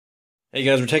Hey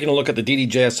guys, we're taking a look at the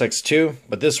DDJ-SX 2,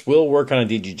 but this will work on a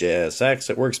DDJ-SX.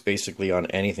 It works basically on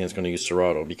anything that's going to use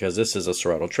Serato, because this is a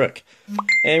Serato trick.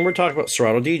 And we're talking about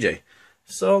Serato DJ.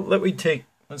 So let's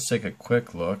take a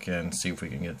quick look and see if we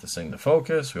can get this thing to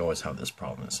focus. We always have this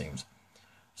problem, it seems.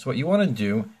 So what you want to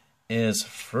do is,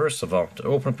 first of all, to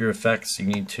open up your effects, you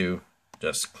need to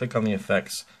just click on the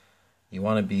effects. You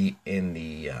want to be in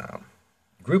the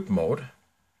group mode.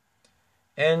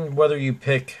 And whether you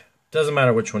pick, doesn't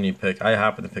matter which one you pick, I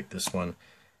happen to pick this one.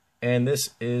 And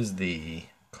this is the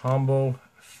Combo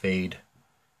Fade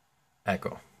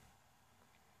Echo.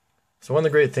 So one of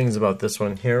the great things about this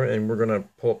one here, and we're going to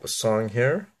pull up a song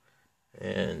here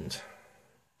and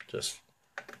just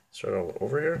start all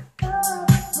over here.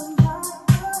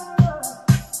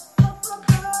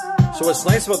 So what's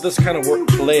nice about this kind of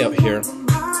layout here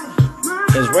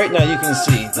is right now you can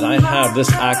see that I have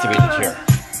this activated here,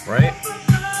 right?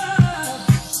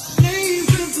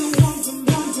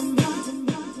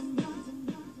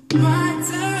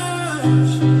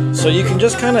 So you can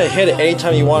just kind of hit it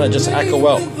anytime you want to, just echo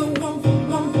out.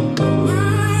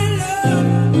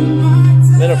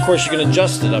 Then of course you can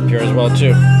adjust it up here as well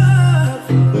too.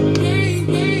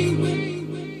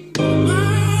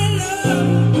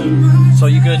 So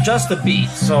you can adjust the beat,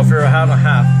 so if you're having a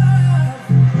half.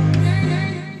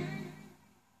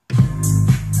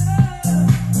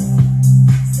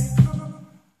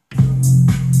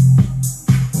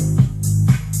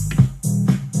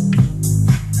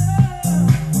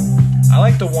 I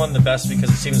like the one the best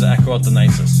because it seems to echo out the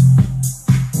nicest.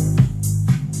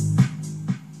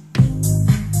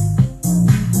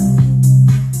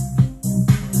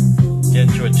 Get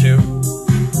into it too.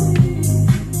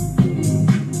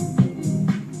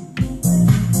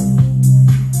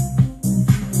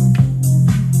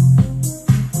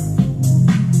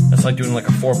 That's like doing like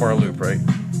a 4-bar loop, right?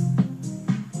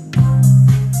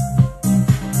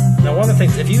 Now one of the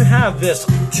things, if you have this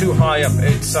too high up,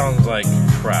 it sounds like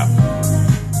crap.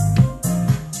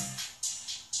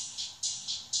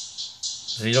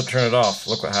 So you don't turn it off,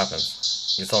 look what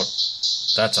happens. You thought,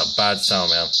 that's a bad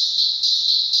sound, man.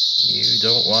 You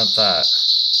don't want that.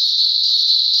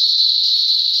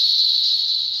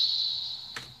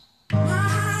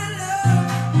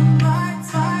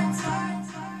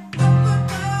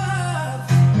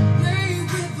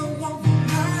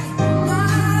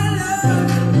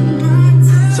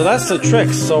 So that's the trick.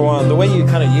 So the way you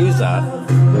kind of use that.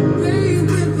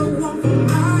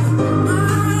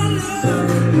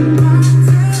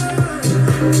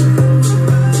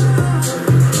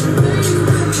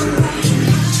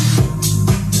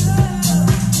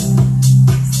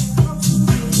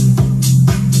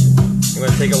 I'm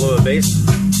going to take a little bass.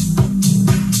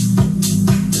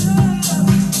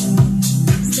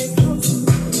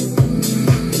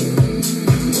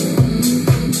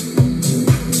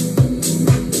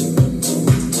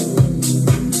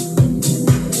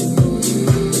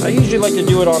 I usually like to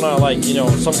do it on like, you know,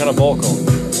 some kind of vocal.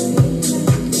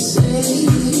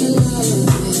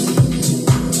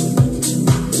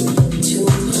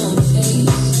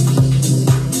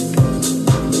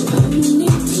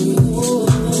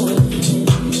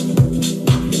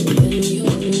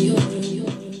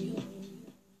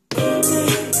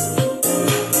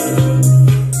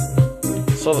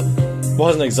 So it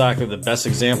wasn't exactly the best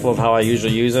example of how I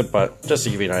usually use it, but just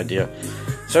to give you an idea.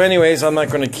 So anyways, I'm not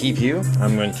going to keep you.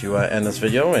 I'm going to end this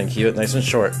video and keep it nice and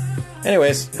short.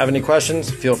 Anyways, have any questions,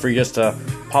 feel free just to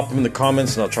pop them in the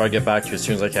comments and I'll try to get back to you as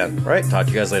soon as I can. Alright, talk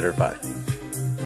to you guys later. Bye.